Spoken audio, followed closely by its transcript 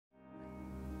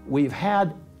we've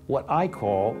had what I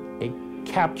call a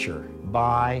capture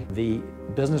by the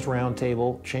Business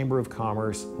Roundtable, Chamber of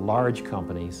Commerce, large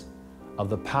companies, of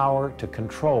the power to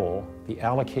control the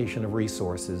allocation of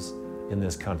resources in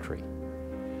this country.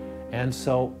 And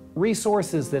so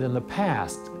resources that in the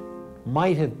past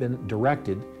might have been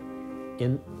directed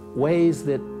in ways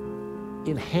that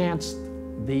enhanced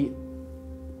the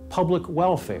public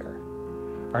welfare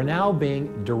are now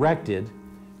being directed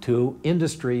to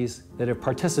industries that have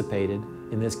participated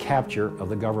in this capture of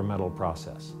the governmental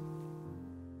process.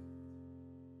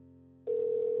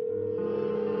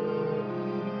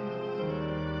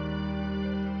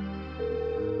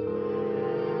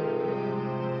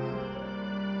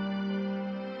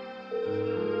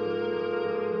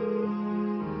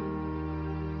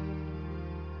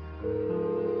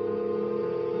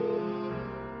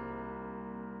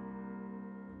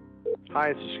 Hi,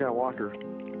 it's Scott Walker.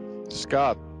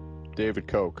 Scott, David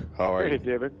Koch, how are Hey, you?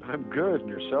 David. I'm good. And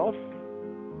yourself?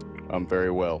 I'm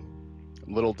very well.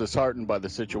 A little disheartened by the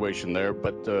situation there,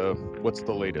 but what's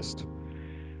the latest?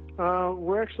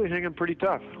 We're actually hanging pretty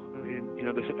tough. I mean,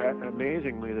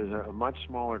 amazingly, there's a much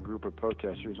smaller group of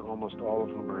protesters, almost all of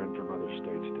whom are in from other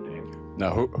states today.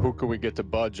 Now, who can we get to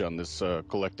budge on this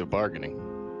collective bargaining?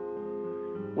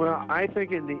 Well, I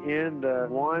think in the end,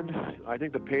 I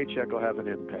think the paycheck will have an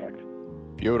impact.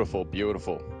 Beautiful,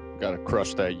 beautiful. Got to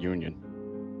crush that union.